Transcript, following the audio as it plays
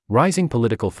Rising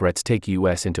political threats take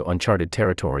U.S. into uncharted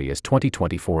territory as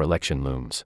 2024 election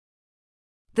looms.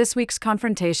 This week's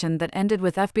confrontation that ended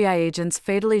with FBI agents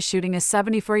fatally shooting a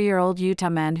 74-year-old Utah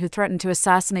man who threatened to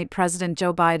assassinate President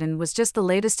Joe Biden was just the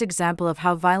latest example of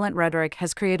how violent rhetoric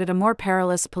has created a more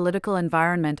perilous political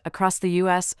environment across the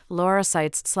U.S., Laura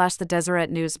cites /The Deseret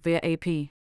News via AP.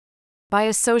 By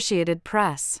Associated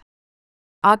Press.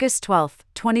 August 12,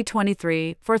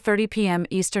 2023, 4:30 p.m.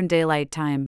 Eastern Daylight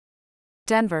Time.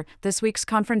 Denver, this week's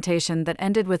confrontation that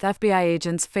ended with FBI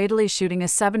agents fatally shooting a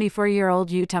 74-year-old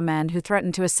Utah man who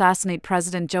threatened to assassinate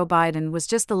President Joe Biden was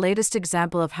just the latest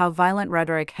example of how violent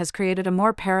rhetoric has created a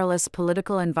more perilous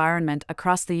political environment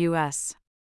across the U.S.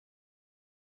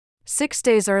 6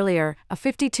 days earlier, a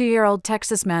 52-year-old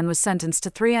Texas man was sentenced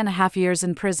to 3.5 years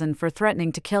in prison for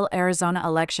threatening to kill Arizona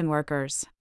election workers.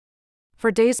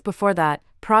 For days before that,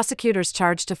 prosecutors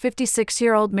charged a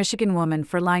 56-year-old Michigan woman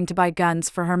for lying to buy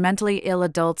guns for her mentally ill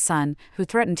adult son, who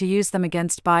threatened to use them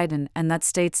against Biden and that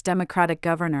state's Democratic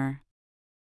governor.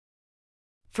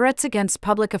 Threats against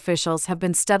public officials have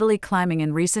been steadily climbing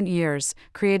in recent years,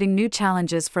 creating new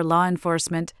challenges for law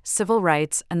enforcement, civil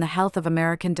rights, and the health of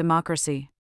American democracy.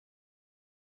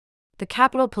 The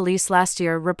Capitol Police last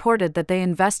year reported that they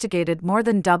investigated more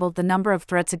than double the number of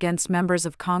threats against members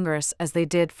of Congress as they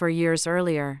did 4 years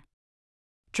earlier.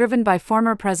 Driven by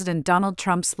former President Donald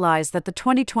Trump's lies that the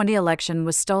 2020 election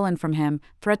was stolen from him,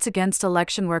 threats against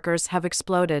election workers have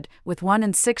exploded, with 1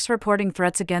 in 6 reporting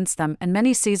threats against them and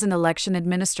many seasoned election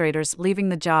administrators leaving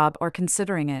the job or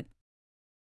considering it.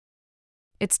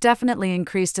 "It's definitely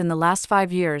increased in the last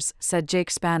 5 years," said Jake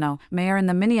Spano, mayor in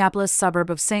the Minneapolis suburb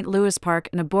of St. Louis Park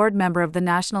and a board member of the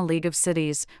National League of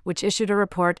Cities, which issued a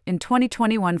report in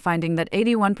 2021 finding that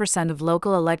 81% of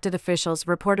local elected officials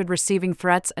reported receiving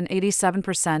threats and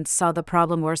 87% saw the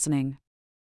problem worsening.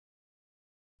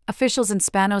 Officials in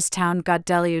Spano's town got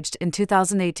deluged in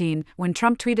 2018 when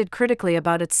Trump tweeted critically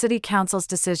about its city council's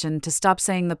decision to stop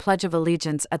saying the Pledge of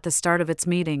Allegiance at the start of its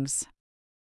meetings.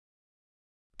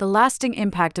 "The lasting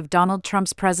impact of Donald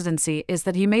Trump's presidency is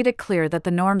that he made it clear that the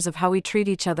norms of how we treat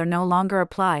each other no longer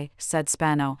apply," said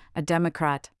Spano, a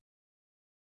Democrat.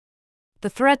 "The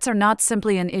threats are not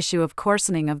simply an issue of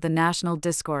coarsening of the national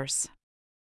discourse.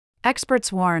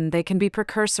 Experts warn they can be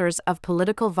precursors of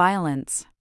political violence."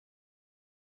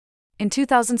 In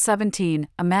 2017,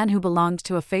 a man who belonged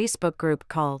to a Facebook group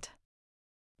called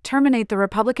 "Terminate the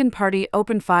Republican Party"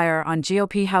 opened fire on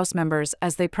GOP House members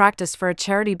as they practiced for a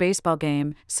charity baseball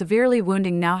game, severely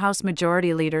wounding now House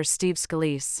Majority Leader Steve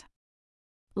Scalise.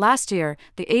 Last year,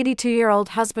 the 82-year-old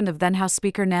husband of then-House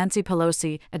Speaker Nancy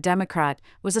Pelosi, a Democrat,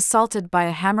 was assaulted by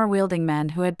a hammer-wielding man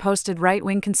who had posted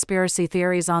right-wing conspiracy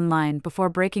theories online before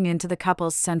breaking into the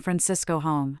couple's San Francisco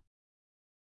home.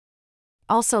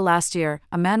 Also last year,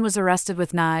 a man was arrested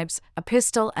with knives, a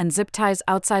pistol, and zip ties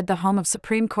outside the home of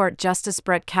Supreme Court Justice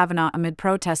Brett Kavanaugh amid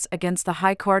protests against the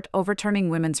High Court overturning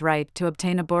women's right to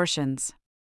obtain abortions.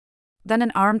 Then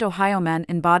an armed Ohio man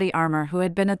in body armor who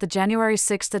had been at the January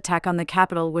 6 attack on the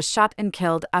Capitol was shot and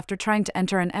killed after trying to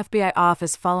enter an FBI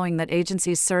office following that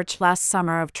agency's search last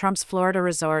summer of Trump's Florida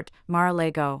resort,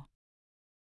 Mar-a-Lago.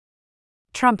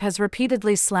 Trump has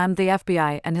repeatedly slammed the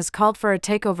FBI and has called for a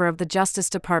takeover of the Justice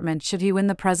Department should he win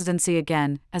the presidency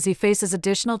again, as he faces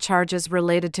additional charges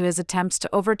related to his attempts to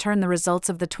overturn the results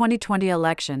of the 2020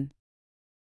 election.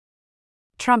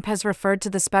 Trump has referred to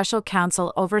the special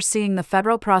counsel overseeing the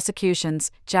federal prosecutions,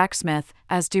 Jack Smith,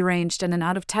 as deranged and an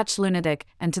out-of-touch lunatic,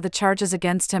 and to the charges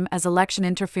against him as election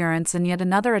interference in yet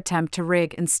another attempt to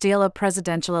rig and steal a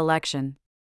presidential election.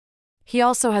 He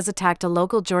also has attacked a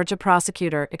local Georgia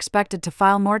prosecutor expected to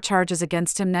file more charges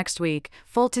against him next week,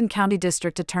 Fulton County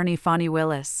District Attorney Fani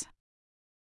Willis.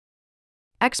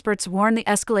 Experts warn the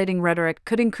escalating rhetoric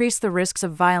could increase the risks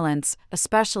of violence,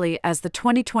 especially as the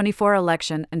 2024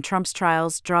 election and Trump's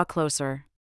trials draw closer.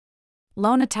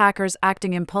 Lone attackers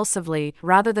acting impulsively,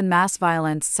 rather than mass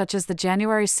violence such as the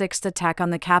January 6 attack on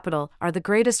the Capitol, are the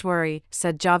greatest worry,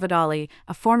 said Javad Ali,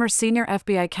 a former senior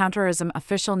FBI counterterrorism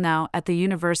official now at the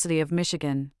University of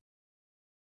Michigan.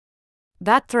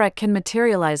 "That threat can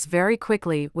materialize very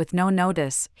quickly with no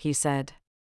notice," he said.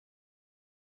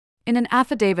 In an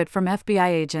affidavit from FBI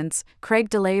agents, Craig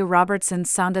DeLay Robertson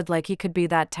sounded like he could be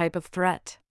that type of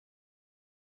threat.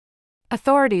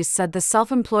 Authorities said the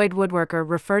self-employed woodworker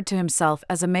referred to himself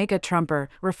as a mega-Trumper,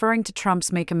 referring to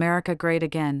Trump's Make America Great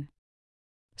Again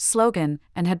slogan,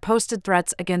 and had posted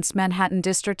threats against Manhattan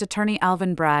District Attorney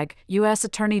Alvin Bragg, U.S.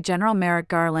 Attorney General Merrick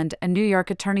Garland, and New York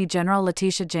Attorney General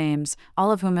Letitia James,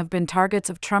 all of whom have been targets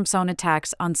of Trump's own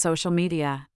attacks on social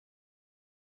media.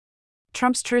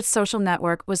 Trump's Truth Social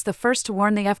network was the first to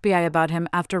warn the FBI about him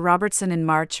after Robertson in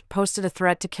March posted a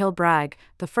threat to kill Bragg,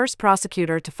 the first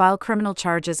prosecutor to file criminal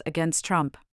charges against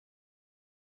Trump.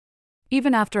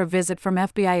 Even after a visit from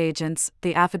FBI agents,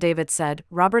 the affidavit said,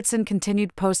 Robertson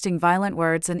continued posting violent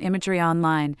words and imagery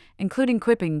online, including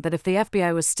quipping that if the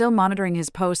FBI was still monitoring his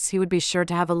posts, he would be sure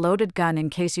to have a loaded gun in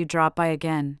case you drop by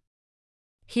again.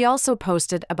 He also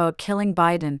posted about killing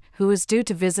Biden, who was due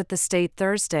to visit the state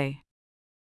Thursday.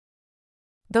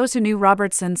 Those who knew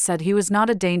Robertson said he was not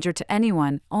a danger to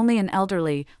anyone, only an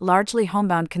elderly, largely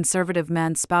homebound conservative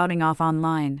man spouting off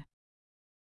online.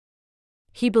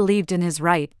 He believed in his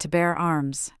right to bear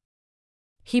arms.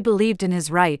 He believed in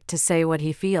his right to say what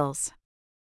he feels.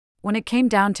 When it came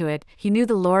down to it, he knew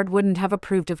the Lord wouldn't have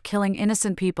approved of killing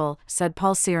innocent people, said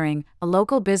Paul Searing, a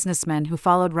local businessman who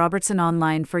followed Robertson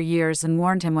online for years and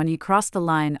warned him when he crossed the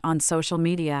line on social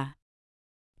media.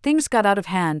 Things got out of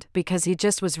hand because he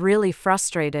just was really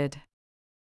frustrated.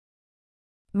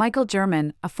 Michael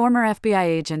German, a former FBI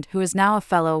agent who is now a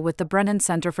fellow with the Brennan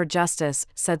Center for Justice,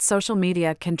 said social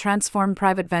media can transform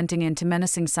private venting into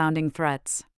menacing-sounding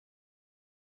threats.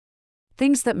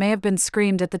 Things that may have been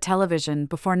screamed at the television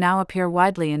before now appear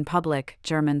widely in public,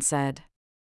 German said.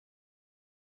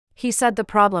 He said the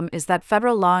problem is that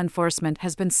federal law enforcement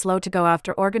has been slow to go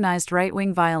after organized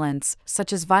right-wing violence,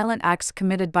 such as violent acts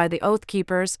committed by the Oath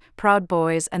Keepers, Proud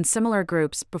Boys and similar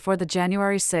groups before the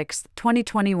January 6,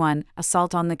 2021,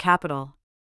 assault on the Capitol.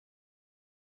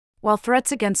 While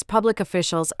threats against public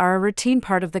officials are a routine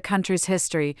part of the country's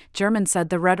history, German said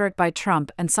the rhetoric by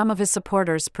Trump and some of his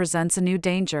supporters presents a new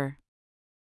danger.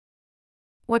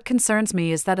 What concerns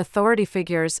me is that authority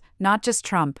figures, not just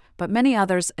Trump, but many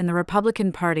others in the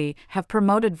Republican Party, have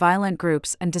promoted violent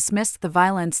groups and dismissed the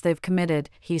violence they've committed,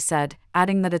 he said,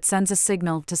 adding that it sends a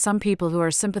signal to some people who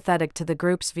are sympathetic to the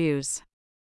group's views.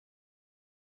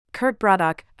 Kurt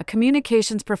Braddock, a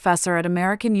communications professor at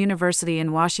American University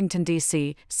in Washington,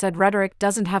 D.C., said rhetoric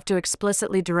doesn't have to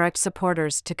explicitly direct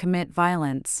supporters to commit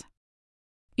violence.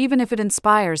 Even if it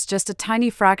inspires just a tiny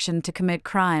fraction to commit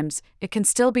crimes, it can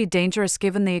still be dangerous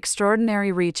given the extraordinary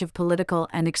reach of political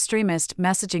and extremist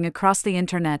messaging across the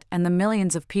internet and the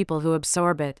millions of people who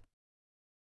absorb it.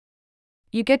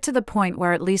 You get to the point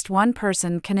where at least one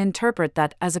person can interpret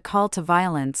that as a call to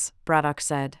violence, Braddock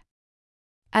said.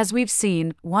 As we've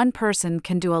seen, one person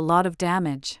can do a lot of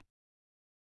damage.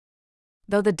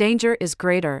 Though the danger is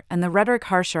greater and the rhetoric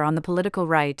harsher on the political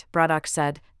right, Braddock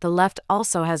said, the left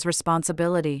also has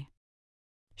responsibility.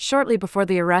 Shortly before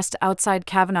the arrest outside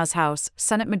Kavanaugh's house,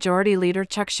 Senate Majority Leader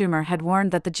Chuck Schumer had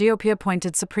warned that the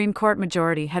GOP-appointed Supreme Court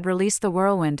majority had released the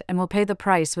whirlwind and will pay the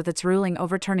price with its ruling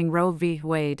overturning Roe v.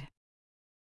 Wade.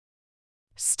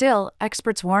 Still,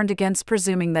 experts warned against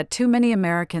presuming that too many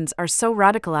Americans are so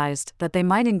radicalized that they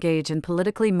might engage in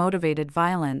politically motivated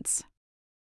violence.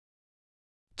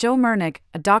 Joe Mernick,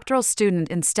 a doctoral student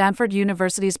in Stanford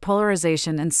University's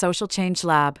Polarization and Social Change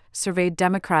Lab, surveyed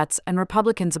Democrats and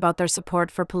Republicans about their support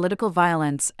for political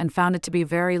violence and found it to be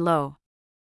very low.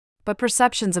 But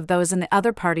perceptions of those in the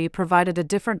other party provided a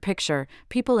different picture.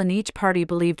 People in each party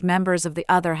believed members of the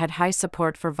other had high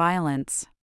support for violence.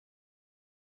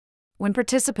 When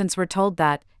participants were told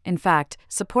that, in fact,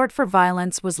 support for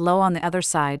violence was low on the other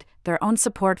side, their own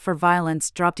support for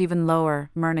violence dropped even lower,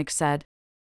 Mernick said.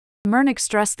 Mernick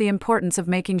stressed the importance of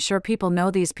making sure people know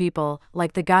these people,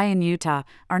 like the guy in Utah,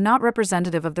 are not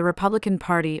representative of the Republican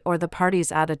Party or the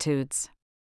party's attitudes.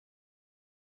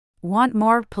 Want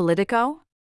more Politico?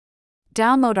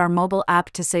 Download our mobile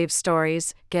app to save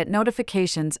stories, get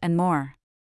notifications and more.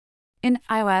 In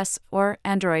iOS or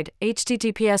Android,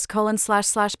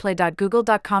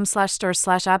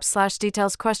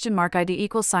 https://play.google.com/store/apps/details?ID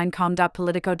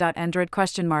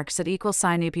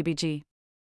 =com.politico.android?@APBG